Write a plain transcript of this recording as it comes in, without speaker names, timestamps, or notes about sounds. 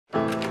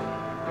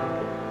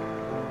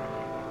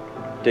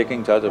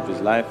taking charge of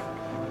his life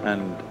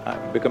and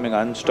becoming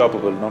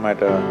unstoppable no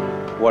matter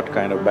what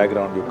kind of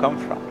background you come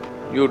from.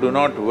 You do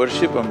not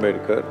worship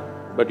Ambedkar,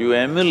 but you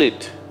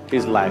emulate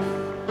his life.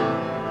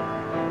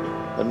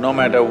 That no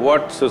matter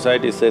what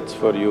society sets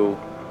for you,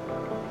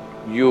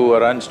 you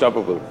are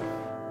unstoppable.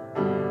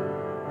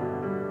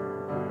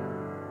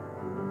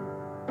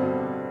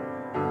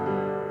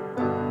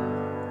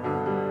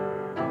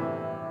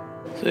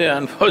 See,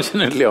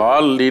 unfortunately,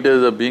 all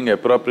leaders are being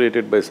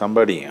appropriated by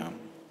somebody.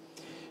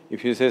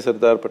 If you say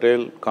Sardar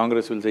Patel,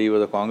 Congress will say he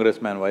was a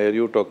congressman, why are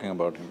you talking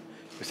about him?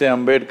 If you say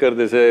Ambedkar,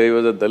 they say he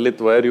was a Dalit,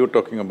 why are you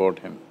talking about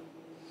him?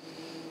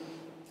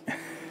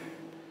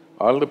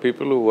 All the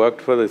people who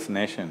worked for this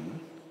nation,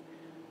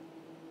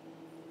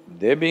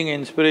 their being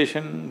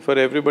inspiration for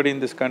everybody in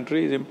this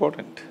country is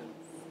important,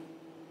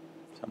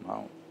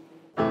 somehow.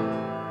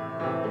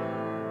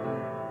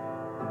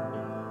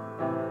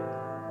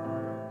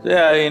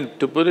 Yeah,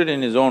 to put it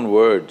in his own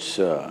words,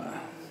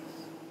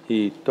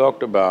 he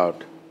talked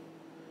about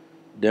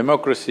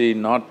democracy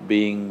not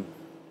being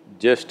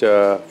just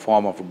a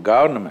form of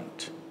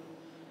government,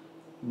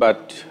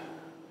 but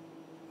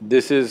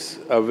this is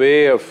a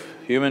way of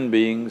human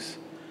beings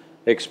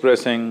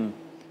expressing,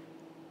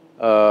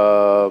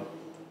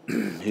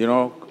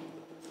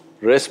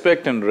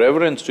 respect and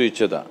reverence to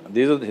each other.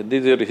 These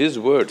are his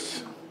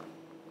words.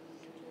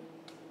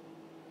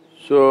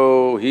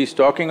 So, he's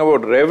talking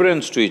about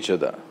reverence to each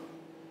other.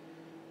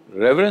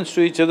 Reverence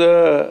to each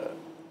other,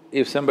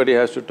 if somebody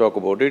has to talk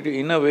about it,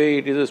 in a way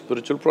it is a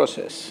spiritual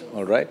process,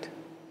 all right?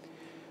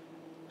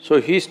 So,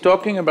 he's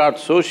talking about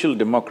social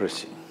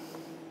democracy,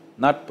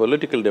 not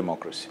political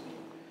democracy.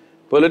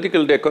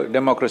 Political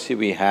democracy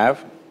we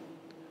have,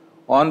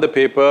 on the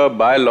paper,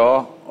 by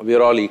law, we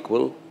are all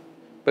equal,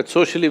 but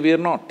socially we are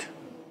not.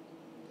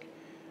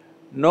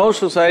 No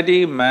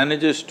society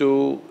manages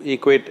to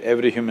equate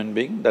every human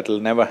being, that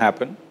will never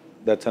happen,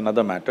 that's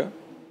another matter.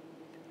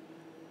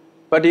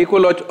 But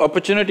equal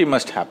opportunity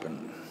must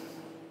happen.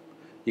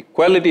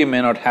 Equality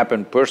may not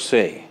happen per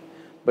se,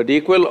 but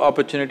equal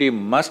opportunity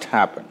must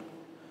happen.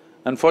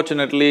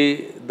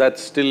 Unfortunately,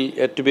 that's still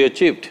yet to be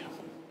achieved.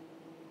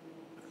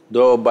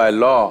 Though by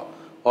law,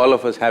 all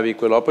of us have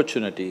equal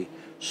opportunity,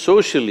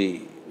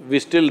 socially, we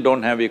still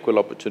don't have equal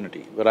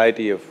opportunity.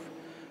 Variety of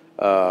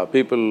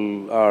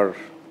people are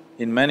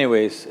in many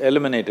ways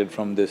eliminated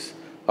from this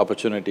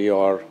opportunity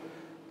or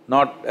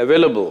not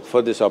available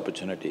for this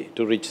opportunity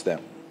to reach them.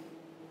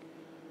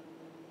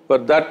 For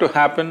that to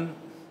happen,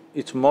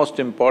 it's most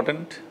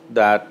important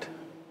that…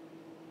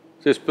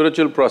 See,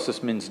 spiritual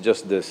process means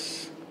just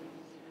this,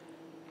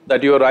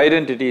 that your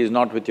identity is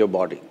not with your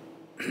body.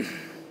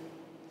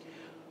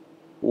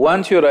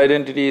 Once your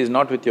identity is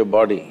not with your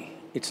body,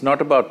 it's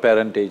not about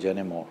parentage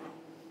anymore.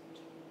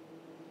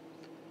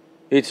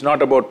 It's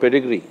not about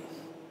pedigree.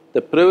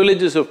 The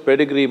privileges of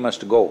pedigree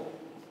must go.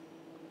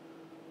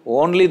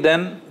 Only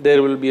then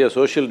there will be a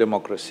social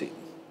democracy.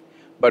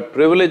 But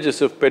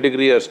privileges of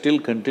pedigree are still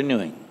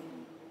continuing.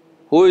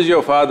 Who is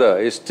your father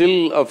is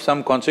still of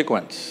some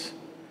consequence.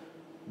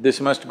 This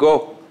must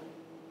go.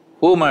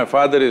 Who my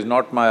father is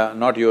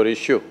not your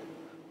issue.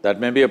 That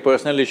may be a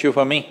personal issue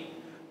for me.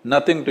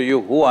 Nothing to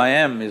you. Who I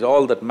am is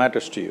all that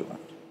matters to you.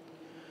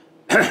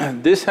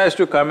 This has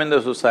to come in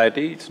the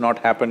society, it's not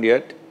happened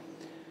yet.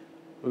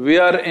 We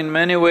are in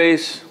many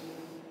ways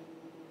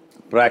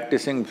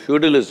practicing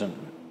feudalism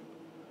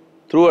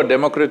through a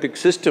democratic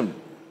system.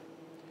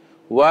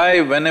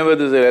 Why whenever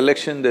there's an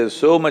election, there's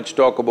so much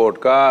talk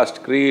about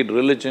caste, creed,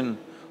 religion,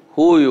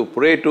 who you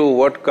pray to,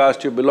 what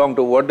caste you belong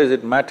to, what does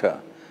it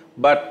matter?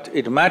 But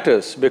it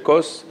matters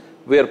because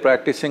we are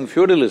practicing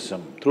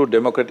feudalism through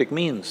democratic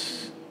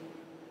means.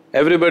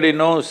 Everybody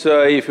knows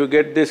if you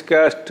get this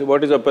caste,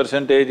 what is a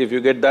percentage, if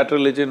you get that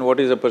religion, what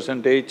is a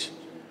percentage.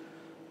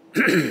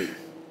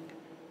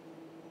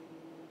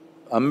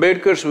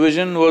 Ambedkar's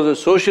vision was a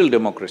social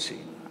democracy,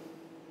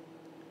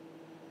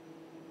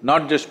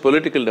 not just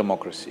political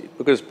democracy,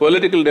 because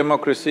political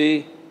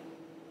democracy,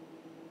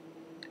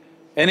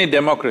 any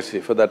democracy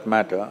for that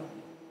matter,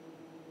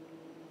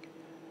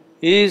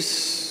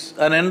 is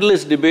an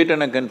endless debate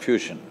and a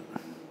confusion.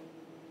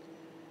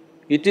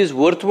 It is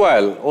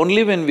worthwhile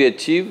only when we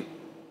achieve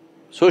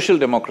social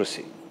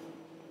democracy.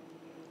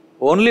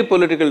 Only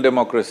political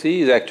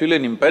democracy is actually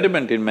an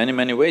impediment in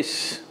many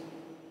ways.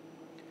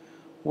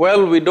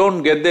 Well, we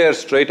don't get there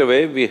straight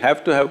away, we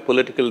have to have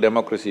political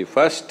democracy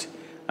first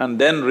and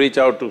then reach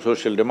out to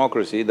social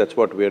democracy, that's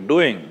what we are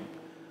doing.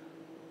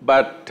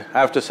 But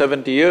after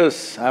 70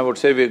 years, I would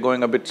say we're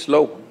going a bit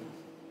slow.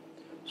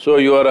 So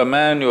you are a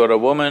man, you are a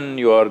woman,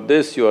 you are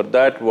this, you are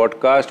that,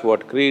 what caste,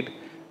 what creed,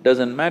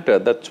 doesn't matter,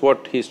 that's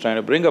what he's trying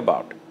to bring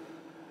about.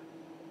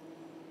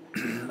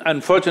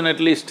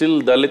 Unfortunately,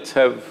 still Dalits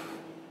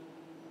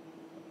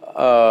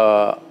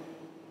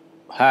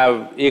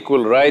have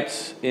equal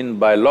rights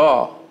by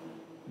law,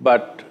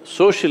 but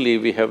socially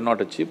we have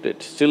not achieved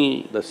it.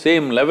 Still the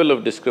same level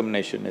of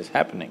discrimination is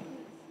happening.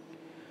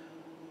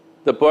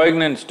 The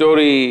poignant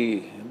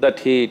story that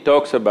he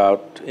talks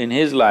about in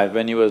his life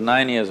when he was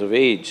 9 years of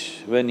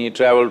age, when he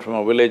traveled from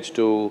a village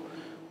to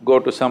go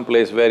to some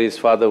place where his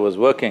father was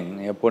working,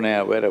 near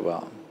Pune or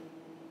wherever.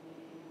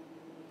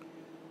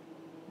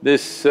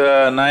 This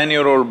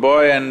 9-year-old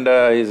boy and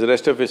his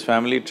rest of his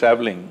family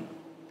traveling,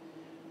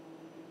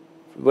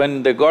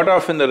 when they got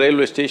off in the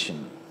railway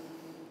station,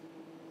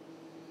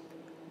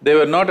 they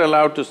were not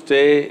allowed to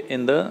stay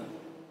in the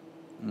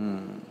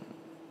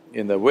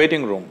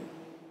waiting room.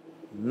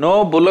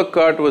 No bullock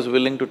cart was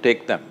willing to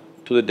take them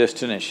to the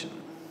destination.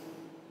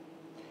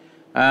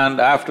 And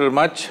after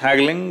much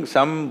haggling,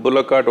 some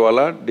bullock cart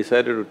wala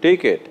decided to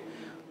take it,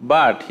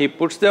 but he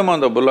puts them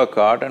on the bullock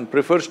cart and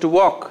prefers to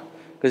walk,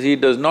 because he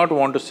does not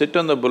want to sit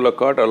on the bullock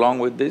cart along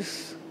with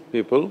these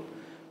people,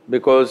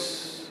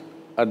 because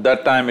at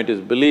that time it is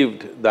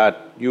believed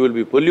that you will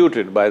be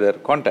polluted by their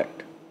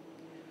contact.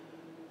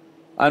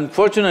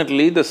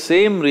 Unfortunately, the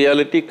same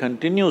reality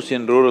continues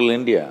in rural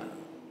India,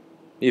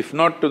 if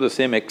not to the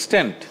same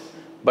extent,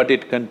 but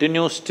it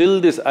continues. Still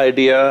this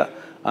idea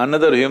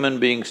another human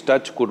being's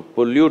touch could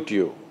pollute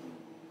you,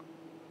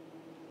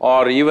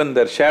 or even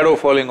their shadow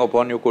falling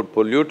upon you could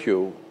pollute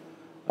you,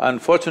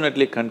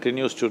 unfortunately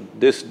continues to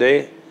this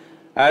day.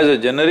 As a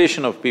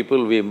generation of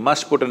people, we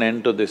must put an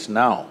end to this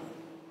now,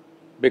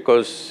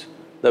 because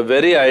the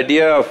very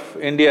idea of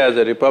India as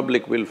a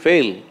republic will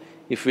fail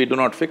if we do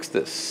not fix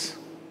this.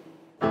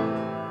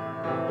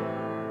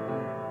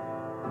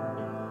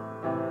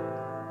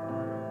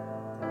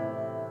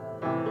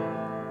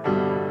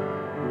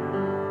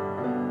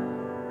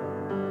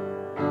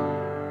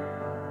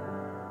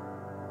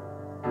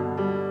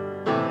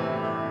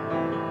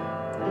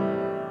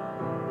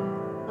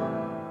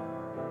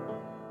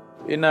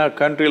 In a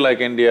country like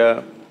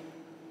India,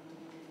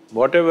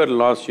 whatever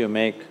laws you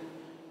make,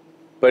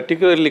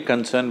 particularly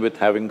concerned with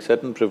having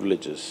certain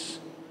privileges,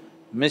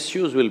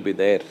 misuse will be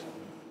there.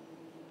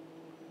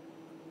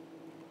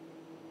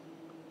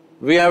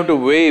 We have to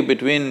weigh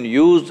between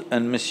use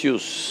and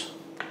misuse.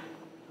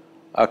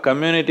 A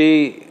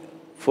community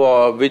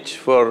for which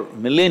for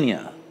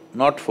millennia,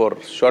 not for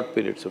short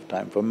periods of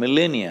time, for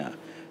millennia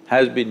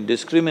has been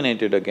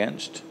discriminated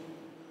against,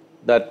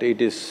 that it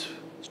is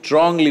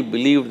strongly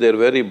believed their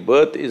very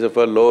birth is of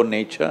a low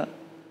nature.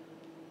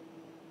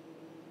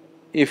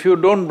 If you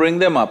don't bring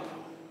them up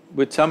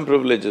with some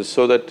privileges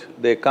so that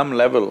they come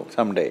level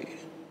someday,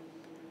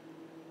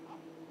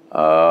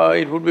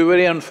 it would be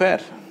very unfair.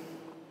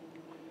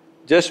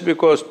 Just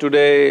because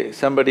today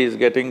somebody is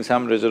getting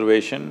some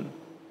reservation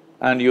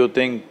and you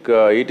think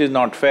it is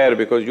not fair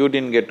because you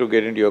didn't get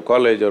into your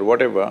college or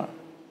whatever,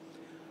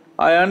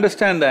 I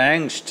understand the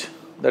angst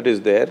that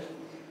is there.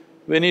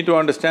 We need to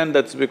understand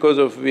that's because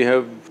of we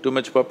have too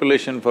much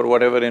population for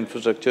whatever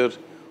infrastructure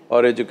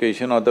or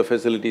education or the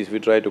facilities we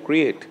try to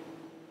create.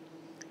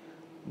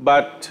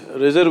 But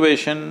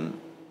reservation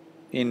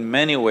in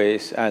many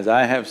ways, as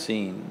I have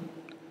seen,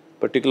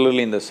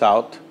 particularly in the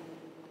south,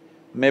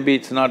 maybe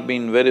it's not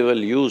been very well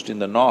used in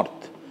the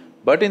north,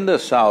 but in the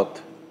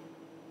south,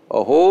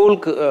 a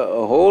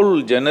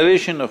whole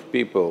generation of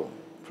people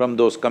from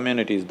those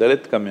communities,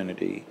 Dalit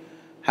community,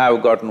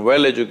 have gotten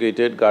well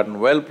educated, gotten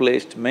well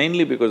placed,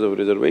 mainly because of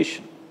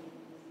reservation.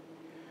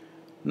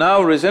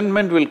 Now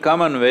resentment will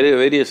come on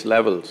various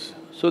levels.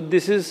 So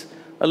this is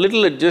a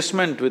little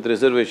adjustment with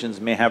reservations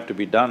may have to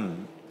be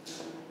done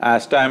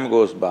as time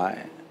goes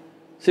by.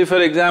 See, for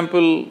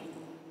example,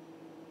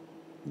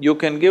 you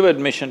can give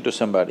admission to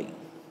somebody,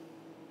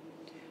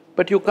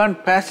 but you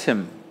can't pass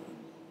him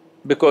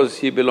because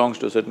he belongs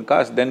to a certain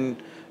caste, then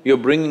you're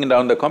bringing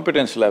down the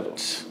competence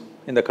levels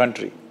in the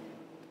country.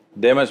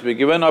 They must be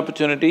given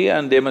opportunity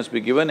and they must be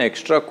given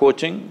extra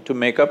coaching to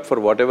make up for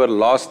whatever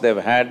loss they've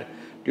had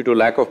due to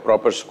lack of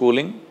proper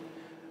schooling.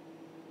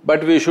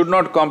 But we should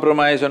not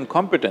compromise on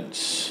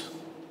competence.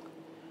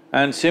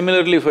 And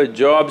similarly for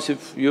jobs,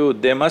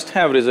 they must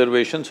have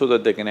reservations so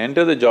that they can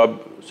enter the job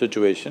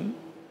situation,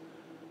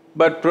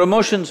 but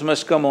promotions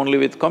must come only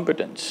with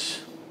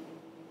competence.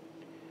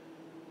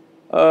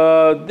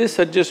 This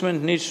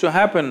adjustment needs to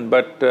happen,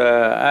 but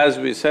as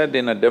we said,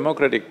 in a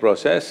democratic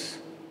process,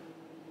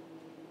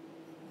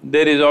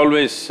 there is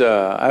always…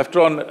 after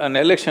all, an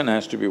election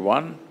has to be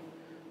won.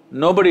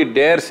 Nobody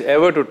dares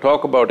ever to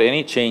talk about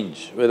any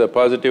change, whether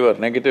positive or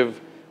negative,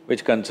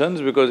 which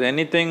concerns, because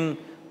anything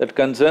that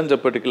concerns a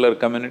particular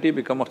community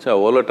becomes a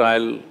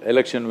volatile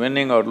election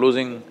winning or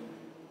losing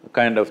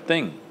kind of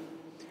thing.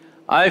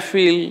 I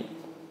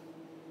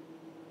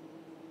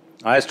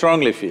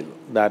strongly feel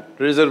that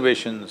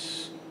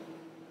reservations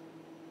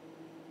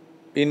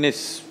in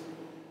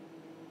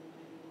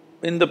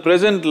the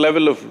present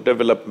level of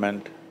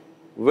development,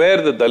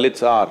 where the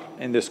Dalits are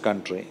in this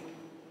country,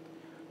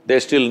 they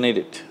still need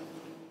it.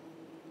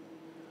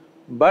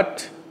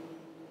 But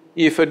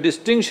if a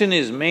distinction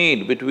is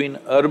made between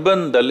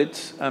urban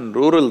Dalits and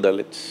rural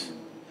Dalits,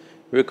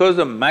 because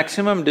the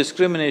maximum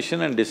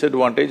discrimination and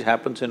disadvantage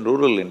happens in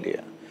rural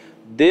India,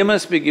 they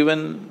must be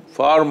given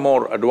far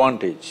more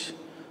advantage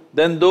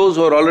than those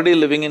who are already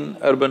living in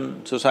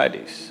urban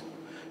societies.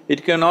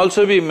 It can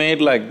also be made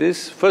like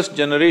this: first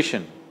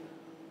generation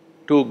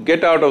to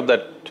get out of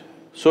that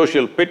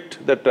social pit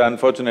that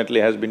unfortunately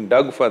has been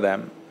dug for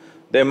them,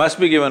 They must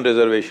be given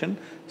reservation.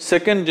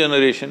 Second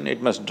generation,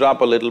 it must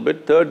drop a little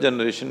bit, third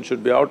generation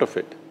should be out of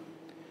it.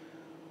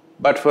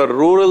 But for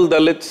rural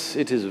Dalits,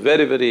 it is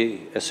very,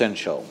 very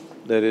essential.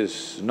 There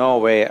is no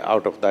way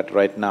out of that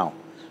right now,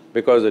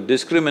 because the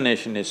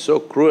discrimination is so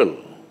cruel.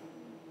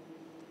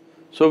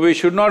 So we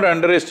should not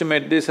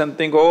underestimate this and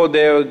think, oh,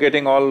 they are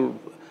getting all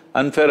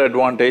unfair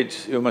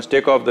advantage, you must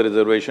take off the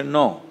reservation.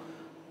 No.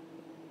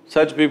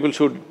 Such people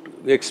should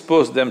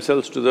expose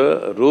themselves to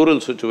the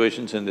rural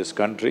situations in this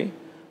country,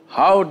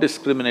 how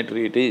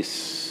discriminatory it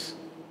is.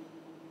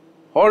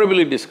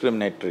 Horribly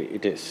discriminatory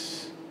it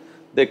is.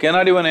 They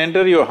cannot even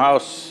enter your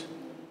house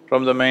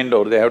from the main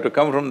door, they have to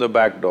come from the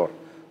back door.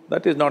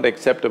 That is not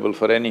acceptable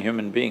for any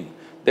human being.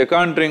 They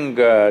can't drink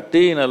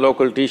tea in a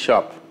local tea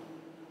shop.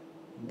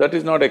 That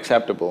is not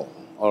acceptable,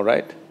 all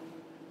right?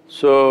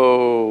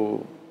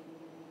 So,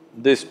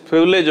 this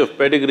privilege of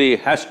pedigree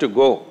has to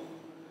go,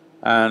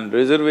 and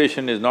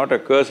reservation is not a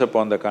curse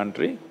upon the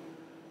country.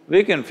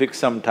 We can fix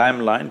some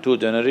timeline, 2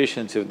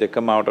 generations if they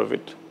come out of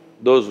it.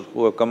 Those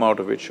who have come out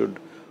of it should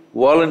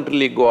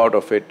voluntarily go out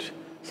of it.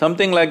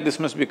 Something like this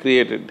must be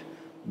created.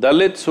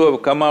 Dalits who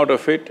have come out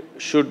of it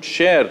should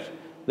share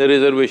the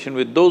reservation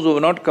with those who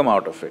have not come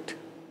out of it.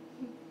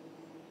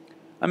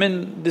 I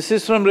mean, this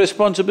is from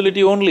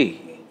responsibility only.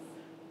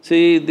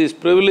 See, these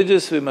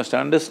privileges we must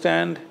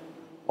understand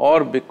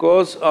are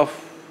because of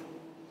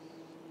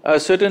a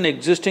certain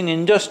existing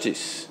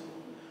injustice.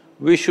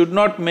 We should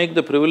not make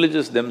the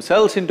privileges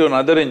themselves into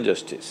another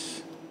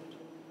injustice.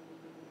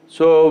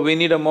 So, we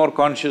need a more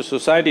conscious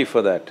society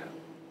for that.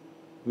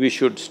 We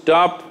should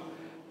stop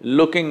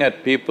looking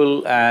at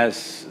people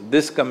as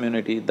this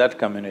community, that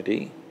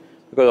community,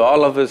 because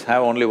all of us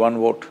have only one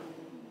vote.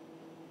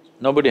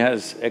 Nobody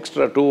has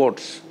extra 2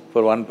 votes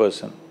for one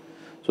person.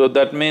 So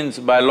that means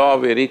by law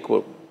we're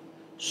equal.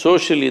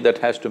 Socially that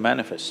has to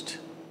manifest.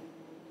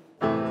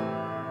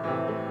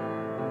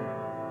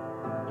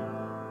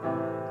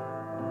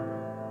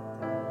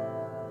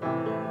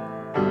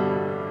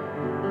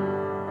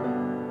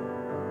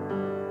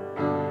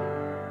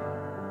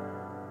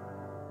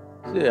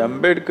 See,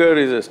 Ambedkar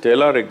is a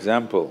stellar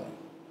example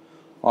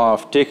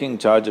of taking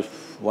charge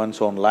of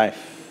one's own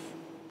life.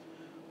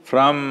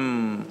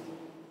 From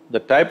the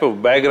type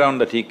of background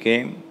that he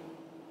came,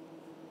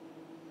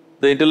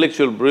 the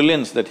intellectual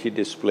brilliance that he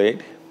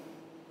displayed,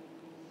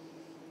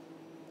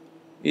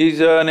 is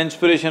an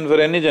inspiration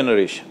for any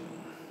generation.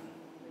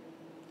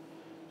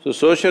 So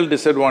social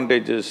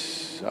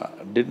disadvantages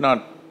did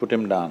not put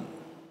him down.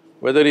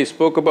 Whether he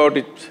spoke about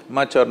it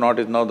much or not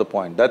is not the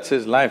point. That's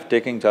his life,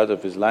 taking charge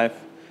of his life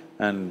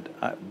and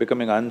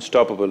becoming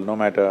unstoppable no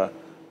matter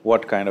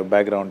what kind of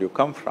background you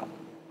come from.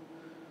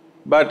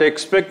 But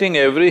expecting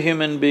every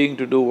human being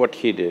to do what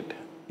he did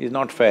is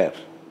not fair.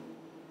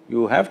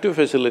 You have to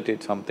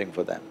facilitate something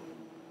for them.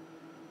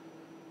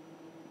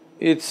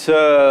 It's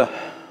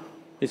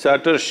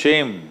utter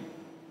shame.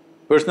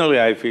 Personally,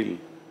 I feel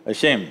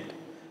ashamed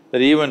that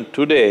even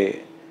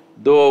today,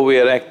 though we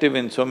are active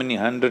in so many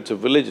hundreds of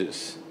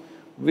villages,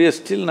 we are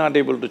still not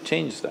able to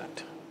change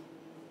that.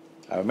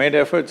 I've made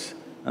efforts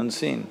and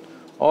seen,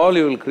 all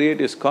you will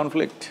create is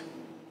conflict.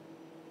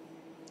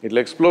 It'll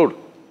explode.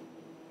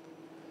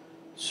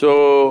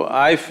 So,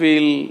 I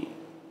feel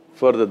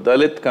for the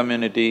Dalit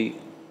community,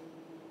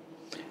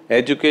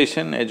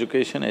 education,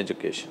 education,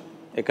 education.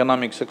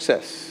 Economic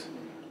success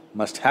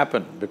must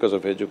happen because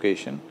of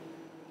education,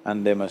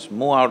 and they must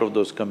move out of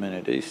those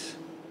communities.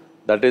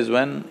 That is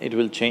when it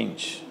will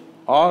change.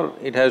 Or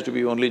it has to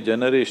be only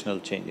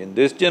generational change. In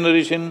this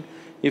generation,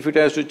 if it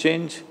has to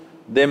change,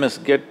 they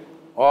must get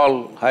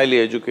all highly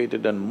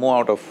educated and move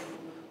out of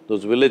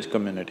those village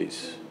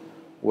communities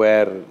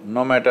where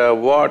no matter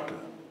what,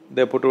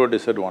 they're put to a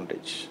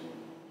disadvantage.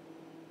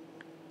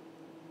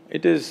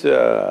 It's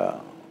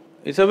a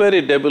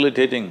very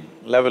debilitating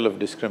level of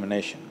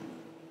discrimination.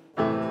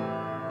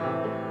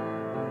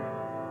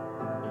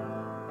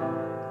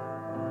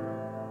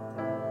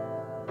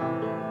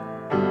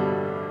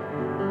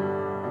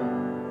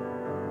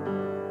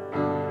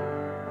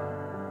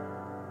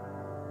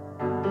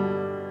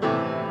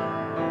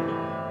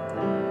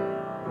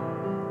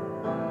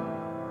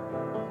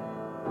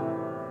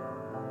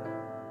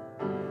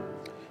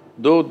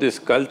 Though this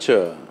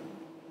culture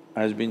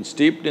has been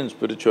steeped in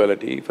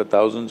spirituality for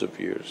thousands of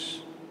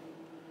years,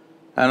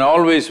 and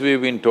always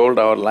we've been told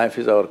our life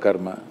is our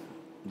karma,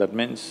 that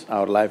means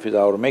our life is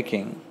our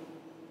making.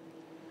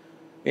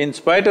 In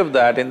spite of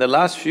that, in the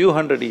last few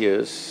hundred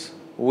years,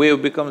 we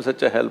have become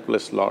such a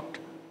helpless lot.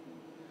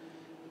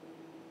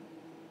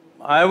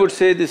 I would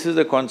say this is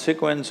the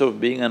consequence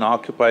of being an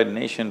occupied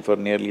nation for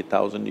nearly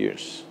 1,000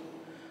 years.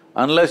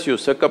 Unless you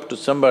succumb to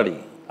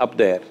somebody up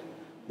there,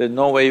 there's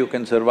no way you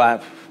can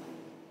survive.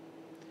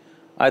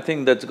 I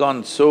think that's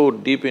gone so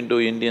deep into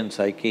Indian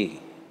psyche.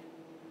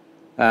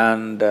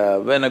 And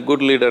when a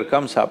good leader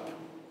comes up,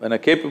 when a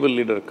capable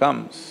leader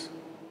comes,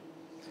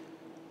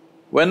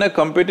 when a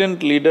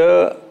competent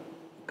leader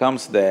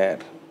comes there,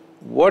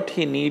 what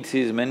he needs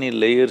is many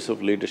layers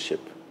of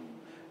leadership.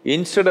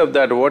 Instead of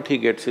that, what he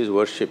gets is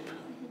worship.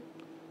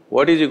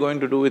 what is he going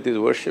to do with his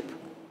worship?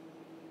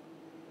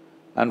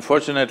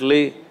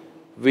 Unfortunately,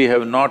 we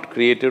have not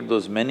created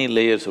those many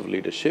layers of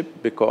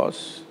leadership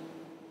because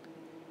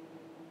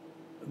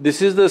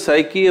this is the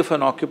psyche of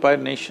an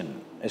occupied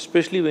nation,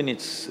 especially when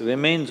it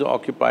remains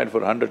occupied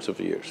for hundreds of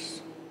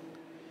years,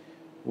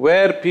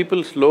 where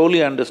people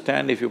slowly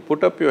understand if you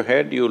put up your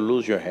head, you'll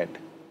lose your head.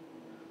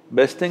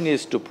 Best thing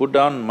is to put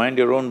down, mind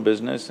your own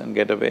business and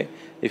get away.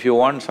 If you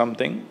want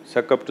something,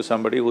 suck up to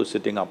somebody who's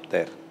sitting up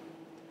there.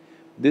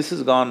 This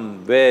has gone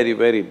very,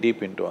 very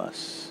deep into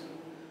us.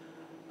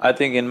 I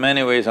think in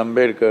many ways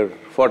Ambedkar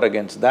fought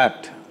against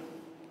that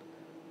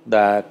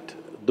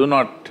do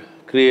not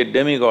create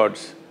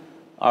demigods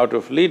out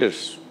of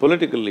leaders,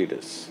 political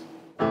leaders.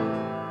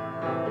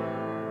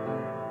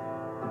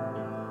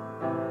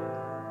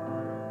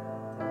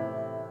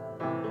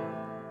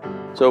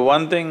 So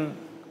one thing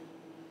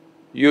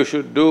you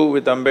should do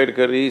with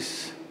Ambedkar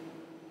is,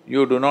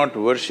 you do not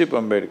worship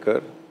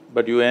Ambedkar,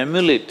 but you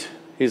emulate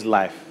his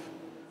life.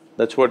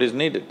 That's what is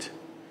needed.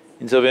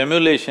 Instead of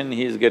emulation,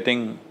 he is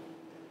getting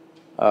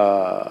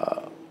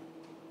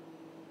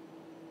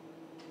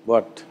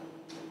what?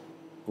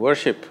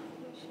 Worship.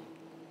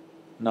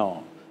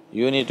 No,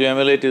 you need to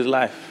emulate his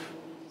life.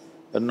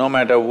 But no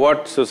matter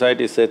what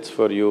society sets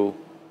for you,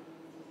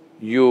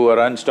 you are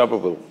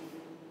unstoppable.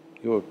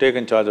 You have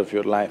taken charge of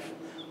your life.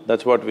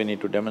 That's what we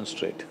need to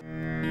demonstrate.